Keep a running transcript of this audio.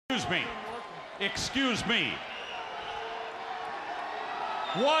Excuse me.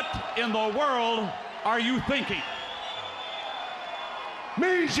 What in the world are you thinking?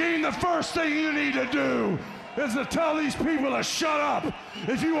 Mean Gene, the first thing you need to do is to tell these people to shut up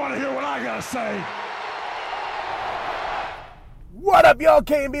if you want to hear what I gotta say. What up, y'all?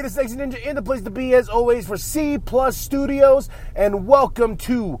 K&B, the Sexy Ninja, in the place to be as always for C+ Studios, and welcome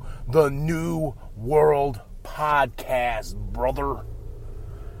to the New World Podcast, brother.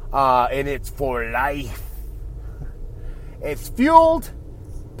 And it's for life. It's fueled,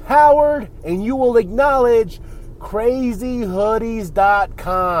 powered, and you will acknowledge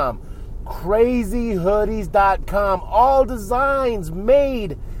crazyhoodies.com. Crazyhoodies.com. All designs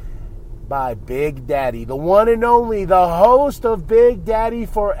made by Big Daddy, the one and only, the host of Big Daddy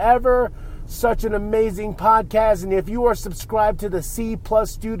Forever. Such an amazing podcast. And if you are subscribed to the C+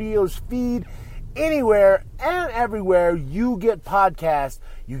 Studios feed, anywhere and everywhere you get podcasts,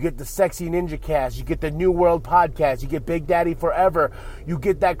 you get the Sexy Ninja Cast, you get the New World Podcast, you get Big Daddy Forever, you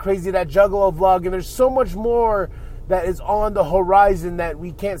get that Crazy That Juggalo vlog, and there's so much more that is on the horizon that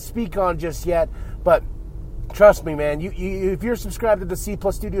we can't speak on just yet. But trust me, man, you if you're subscribed to the C+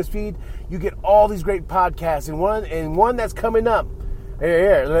 Studios feed, you get all these great podcasts, and one that's coming up.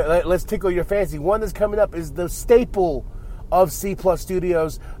 Let's tickle your fancy. One that's coming up is the staple of C+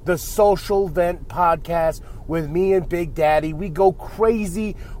 Studios, the Social Vent Podcast with me and Big Daddy. We go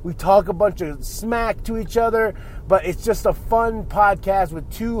crazy. We talk a bunch of smack to each other, but it's just a fun podcast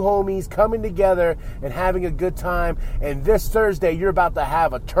with two homies coming together and having a good time. And this Thursday, you're about to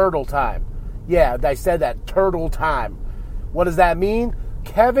have a turtle time. Yeah, I said that, turtle time. What does that mean?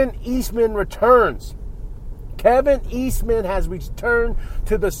 Kevin Eastman returns. Kevin Eastman has returned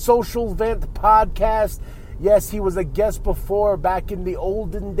to the Social Vent Podcast. Yes, he was a guest before back in the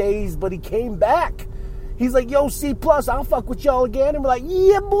olden days, but he came back. He's like, yo, C+, I'll fuck with y'all again. And we're like,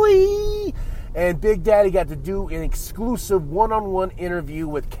 yeah, boy. And Big Daddy got to do an exclusive one-on-one interview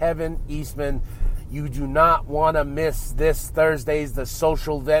with Kevin Eastman. You do not want to miss this Thursday's The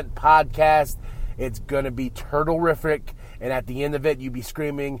Social Vent Podcast. It's going to be turtle-rific. And at the end of it, you'll be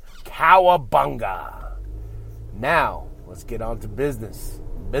screaming, cowabunga. Now, let's get on to business.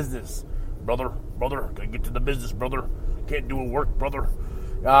 Brother, gotta get to the business, brother. Can't do work, brother.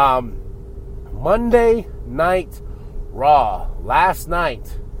 Monday Night Raw. Last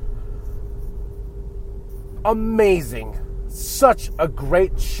night. Amazing. Such a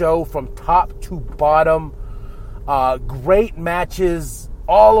great show from top to bottom. Great matches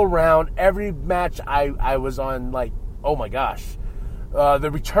all around. Every match I was on, like, oh my gosh.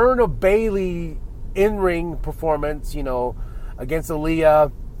 The return of Bayley in-ring performance, against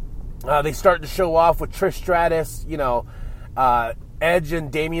Aaliyah. They start to show off with Trish Stratus. Edge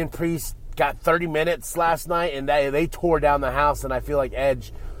and Damian Priest got 30 minutes last night, and they tore down the house, and I feel like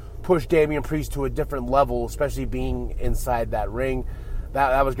Edge pushed Damian Priest to a different level, especially being inside that ring.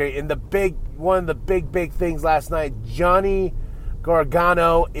 That was great. And one of the big things last night, Johnny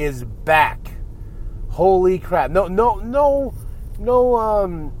Gargano is back. Holy crap.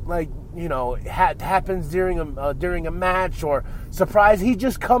 It happens during a match or surprise. He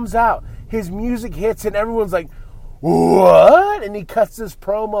just comes out. His music hits and everyone's like, what? And he cuts his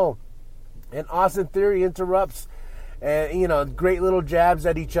promo. And Austin Theory interrupts and, great little jabs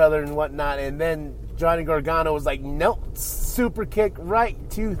at each other and whatnot. And then Johnny Gargano was like, nope, super kick right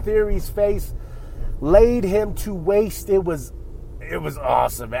to Theory's face. Laid him to waste. It was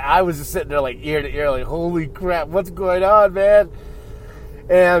awesome, man. I was just sitting there like ear to ear, like, holy crap, what's going on, man?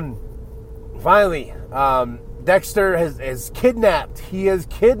 And finally, Dexter has kidnapped. He has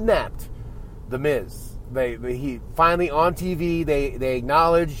kidnapped The Miz. He finally on TV. They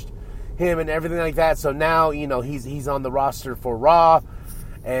acknowledged him and everything like that. So now he's on the roster for Raw,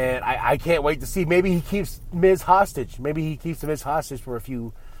 and I can't wait to see. Maybe he keeps Miz hostage. Maybe he keeps The Miz hostage for a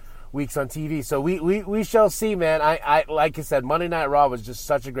few weeks on TV. So we shall see, man. I like I said, Monday Night Raw was just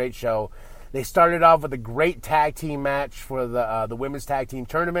such a great show. They started off with a great tag team match for the women's tag team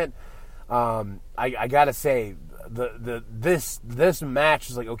tournament. I gotta say, this match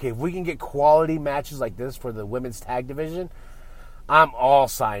is like, okay, if we can get quality matches like this for the women's tag division, I'm all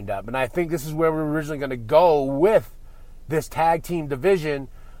signed up. And I think this is where we're originally going to go with this tag team division,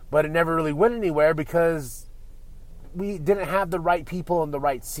 but it never really went anywhere because we didn't have the right people in the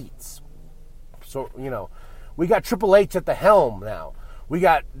right seats. So, we got Triple H at the helm now. We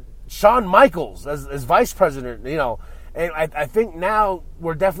got Shawn Michaels as vice president, and I think now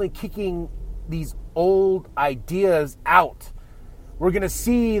we're definitely kicking these old ideas out. We're going to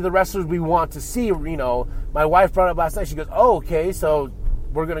see the wrestlers we want to see. My wife brought up last night. She goes, oh, okay, so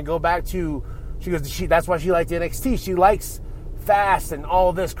we're going to go back to, that's why she liked NXT. She likes fast and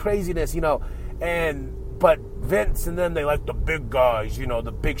all this craziness, but Vince and them, they like the big guys,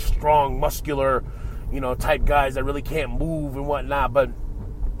 the big, strong, muscular, type guys that really can't move and whatnot. But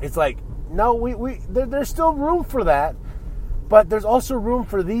it's like, no, there's still room for that, but there's also room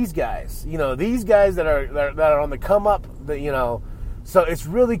for these guys, these guys that are on the come up, So it's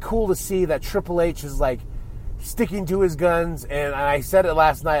really cool to see that Triple H is like sticking to his guns. And I said it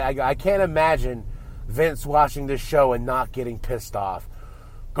last night. I can't imagine Vince watching this show and not getting pissed off.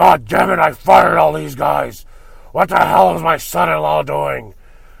 God damn it! I fired all these guys. What the hell is my son-in-law doing?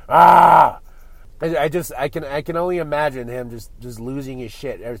 I can only imagine him just losing his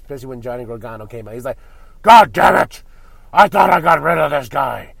shit, especially when Johnny Gargano came out. He's like, God damn it! I thought I got rid of this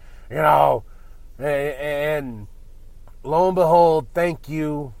guy, and lo and behold, thank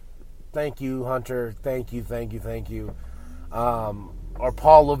you, Hunter, thank you, or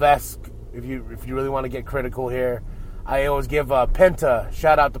Paul Levesque, if you really want to get critical here. I always give Penta,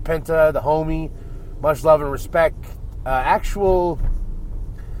 shout out to Penta, the homie, much love and respect.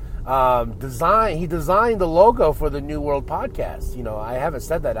 Design. He designed the logo for the New World Podcast. I haven't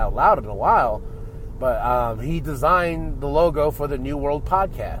said that out loud in a while, but he designed the logo for the New World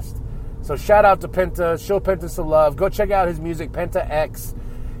Podcast. So shout out to Penta. Show Penta some love. Go check out his music, Penta X.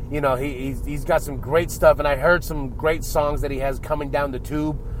 He's got some great stuff, and I heard some great songs that he has coming down the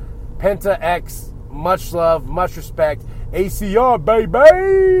tube. Penta X. Much love, much respect. ACR,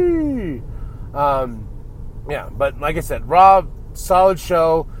 baby! But like I said, Raw, solid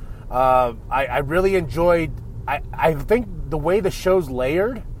show. I really enjoyed... I think the way the show's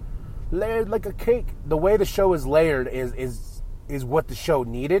layered like a cake. The way the show is layered is what the show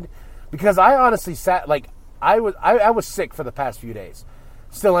needed. Because I honestly sat... I was sick for the past few days.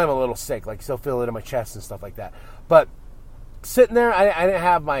 Still am a little sick. Still feel it in my chest and stuff like that. But... sitting there, I didn't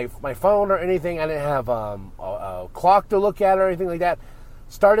have my phone or anything. I didn't have a clock to look at or anything like that.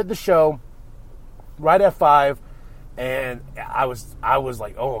 Started the show right at 5, and I was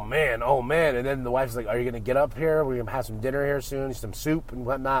like, oh man. And then the wife's like, are you going to get up here? We're going to have some dinner here soon, some soup and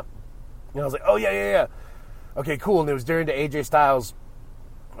whatnot. And I was like, oh yeah. Okay, cool. And it was during the AJ Styles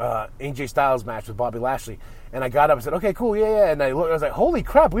match with Bobby Lashley. And I got up and said, okay, cool, yeah. And I was like, holy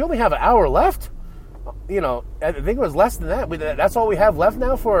crap, we only have an hour left? I think it was less than that. That's all we have left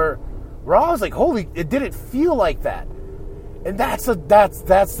now for Raw. I was like, holy, it didn't feel like that. And that's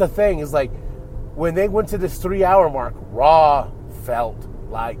the thing, is like, when they went to this 3-hour mark, Raw felt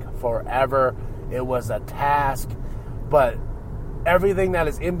like forever. It was a task. But everything that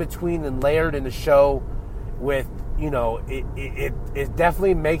is in between and layered in the show with, it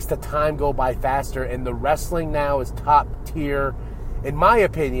definitely makes the time go by faster. And the wrestling now is top tier, in my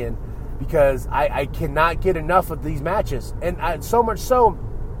opinion, because I cannot get enough of these matches. And so much so,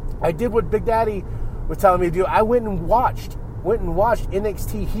 I did what Big Daddy was telling me to do. I went and watched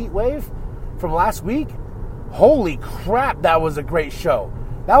NXT Heatwave from last week. Holy crap, that was a great show.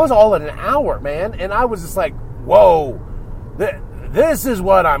 That was all in an hour, man. And I was just like, whoa, this is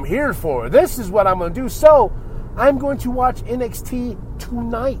what I'm here for. This is what I'm going to do. So I'm going to watch NXT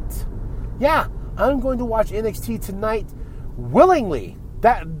tonight. Yeah, I'm going to watch NXT tonight willingly.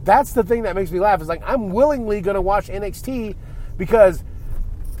 That's the thing that makes me laugh. Is like, I'm willingly going to watch NXT because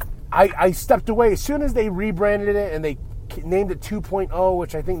I stepped away as soon as they rebranded it and they named it 2.0,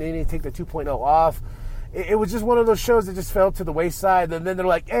 which I think they need to take the 2.0 off. It was just one of those shows that just fell to the wayside. And then they're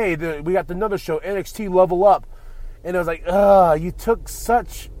like, hey, we got another show, NXT Level Up. And I was like, you took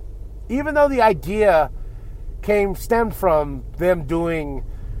such... Even though the idea stemmed from them doing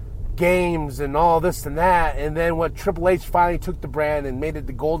games and all this and that, and then when Triple H finally took the brand and made it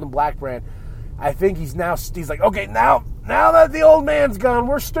the Gold and Black brand, I think he's like, okay, now that the old man's gone,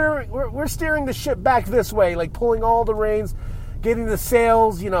 we're steering the ship back this way, like pulling all the reins, getting the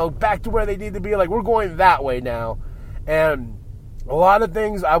sales, back to where they need to be. Like, we're going that way now. And a lot of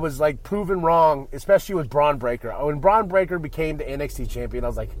things I was like proven wrong, especially with Braun Breaker. When Braun Breaker became the NXT champion, I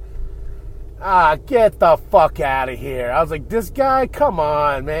was like, get the fuck out of here. I was like, this guy, come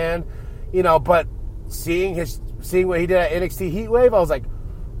on, man. But seeing what he did at NXT Heatwave, I was like,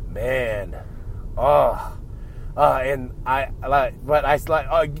 man,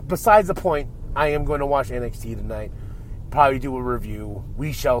 besides the point, I am going to watch NXT tonight. Probably do a review.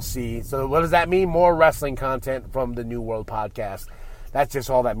 We shall see. So what does that mean? More wrestling content from the New World Podcast. That's just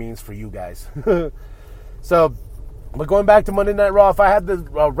all that means for you guys. So, but going back to Monday Night Raw, if I had to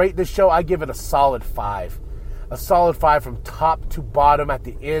rate this show, I give it a solid 5. A solid 5 from top to bottom at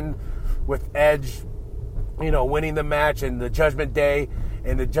the end, with Edge, winning the match and the Judgment Day,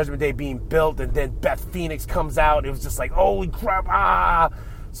 and the Judgment Day being built, and then Beth Phoenix comes out. It was just like, holy crap,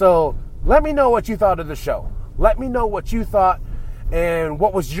 So let me know what you thought of the show. Let me know what you thought. And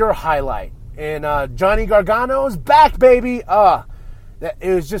what was your highlight? And Johnny Gargano is back, baby.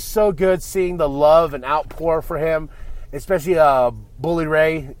 It was just so good seeing the love and outpour for him. Especially Bully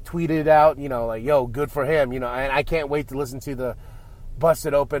Ray tweeted out, like, yo, good for him. And I can't wait to listen to the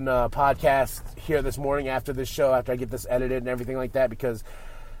Busted Open podcast here this morning after this show, after I get this edited and everything like that, because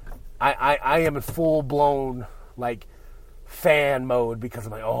I am in full-blown, like, fan mode, because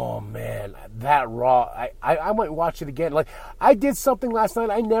I'm like, oh man, that Raw, I might watch it again. Like, I did something last night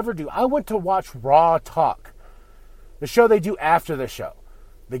I never do. I went to watch Raw Talk, the show they do after the show.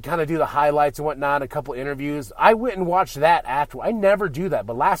 They kind of do the highlights and whatnot, a couple interviews. I went and watched that after. I never do that,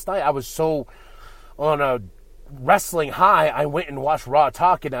 but last night I was so on a wrestling high, I went and watched Raw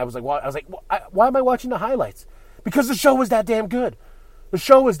Talk, and I was like, why am I watching the highlights? Because the show was that damn good. The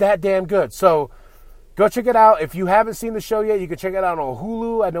show was that damn good. So go check it out. If you haven't seen the show yet, you can check it out on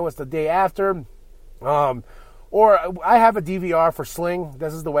Hulu. I know it's the day after. Or I have a DVR for Sling.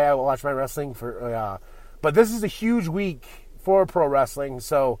 This is the way I watch my wrestling. But this is a huge week for pro wrestling,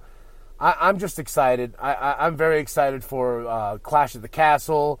 so I'm just excited. I'm very excited for Clash at the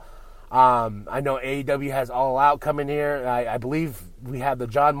Castle. I know AEW has All Out coming here. I believe we had the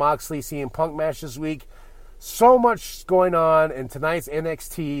Jon Moxley CM Punk match this week. So much going on in tonight's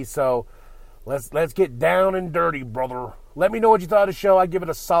NXT, so let's get down and dirty, brother. Let me know what you thought of the show. I give it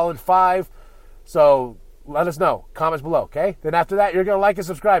a solid 5. So let us know. Comments below, okay? Then after that, you're going to like and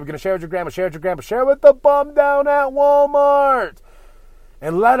subscribe. You're going to share with your grandma, share it with the bum down at Walmart.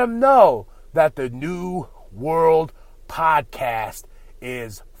 And let them know that the New World Podcast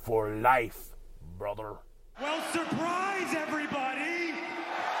is for life, brother. Well, surprise, everybody!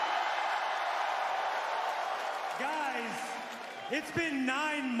 Guys, it's been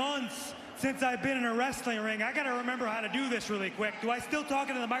 9 months since I've been in a wrestling ring. I gotta remember how to do this really quick. Do I still talk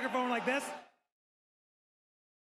into the microphone like this?